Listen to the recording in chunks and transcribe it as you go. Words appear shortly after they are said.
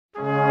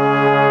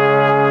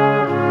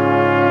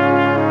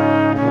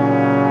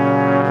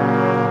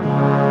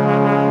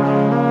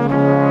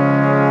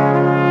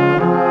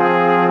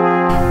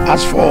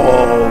As for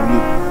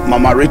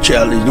Mama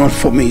Rachael, it's not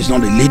for me, it's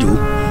not a little.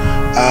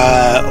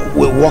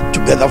 We worked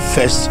together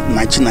first in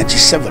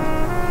 1997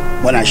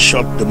 when I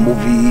shot the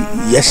movie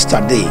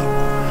Yesterday.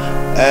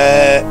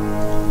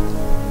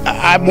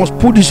 I must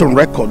put this on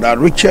record that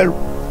Rachael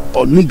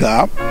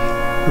Oniga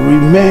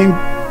remained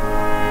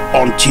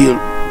until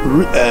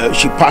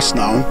she passed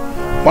now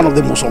one of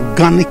the most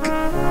organic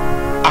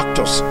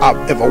actors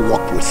I've ever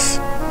worked with.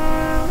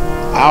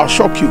 I'll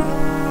shock you.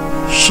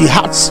 She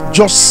had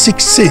just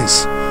 6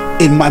 scenes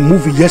in my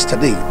movie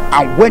Yesterday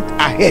and went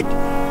ahead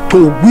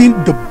to win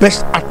the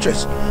Best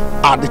Actress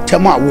at the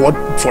Tema Award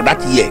for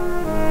that year.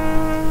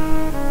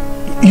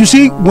 You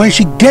see, when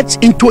she gets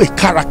into a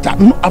character,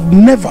 I've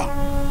never,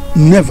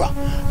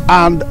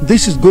 and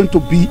this is going to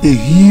be a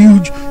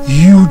huge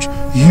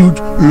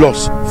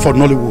loss for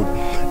Nollywood.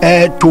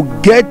 To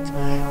get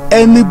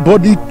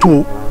anybody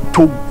to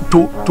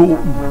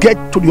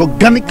get to the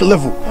organic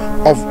level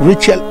of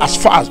Rachael as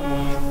far as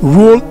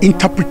role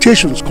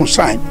interpretation is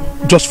concerned,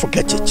 just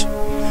forget it.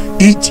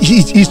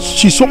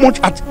 She's so much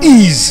at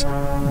ease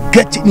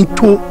getting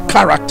into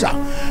character.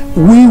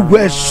 We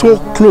were so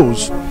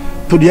close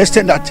to the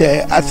extent that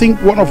I think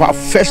one of our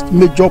first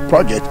major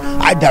projects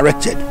I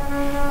directed,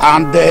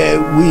 and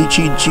we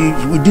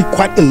did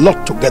quite a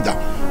lot together.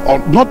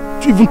 Not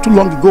even too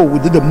long ago, we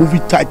did a movie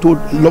titled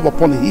Love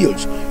Upon the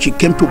Hills. She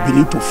came to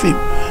Benin to film.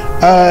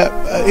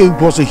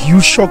 It was a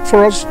huge shock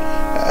for us,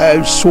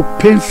 so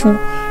painful,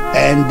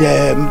 and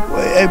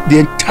the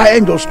entire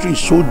industry is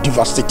so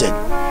devastated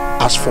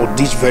as for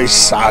this very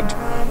sad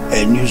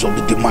news of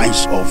the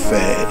demise of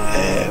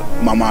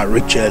Mama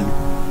Rachael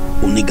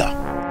Oniga.